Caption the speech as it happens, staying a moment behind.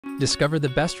Discover the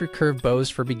best recurve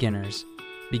bows for beginners.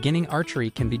 Beginning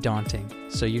archery can be daunting,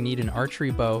 so you need an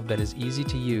archery bow that is easy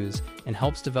to use and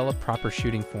helps develop proper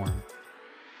shooting form.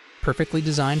 Perfectly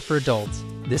designed for adults,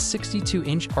 this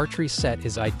 62-inch archery set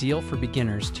is ideal for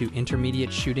beginners to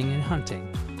intermediate shooting and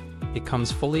hunting. It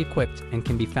comes fully equipped and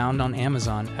can be found on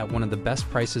Amazon at one of the best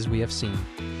prices we have seen.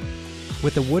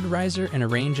 With a wood riser and a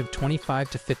range of 25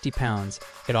 to 50 pounds,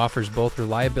 it offers both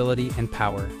reliability and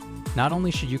power. Not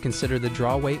only should you consider the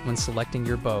draw weight when selecting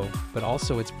your bow, but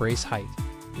also its brace height.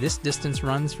 This distance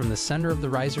runs from the center of the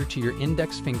riser to your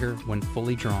index finger when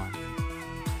fully drawn.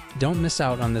 Don't miss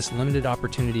out on this limited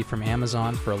opportunity from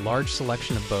Amazon for a large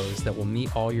selection of bows that will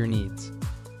meet all your needs.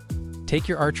 Take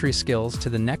your archery skills to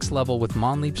the next level with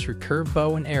Monleap's Recurve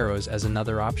Bow and Arrows as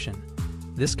another option.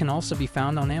 This can also be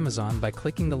found on Amazon by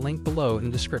clicking the link below in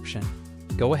the description.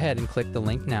 Go ahead and click the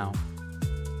link now.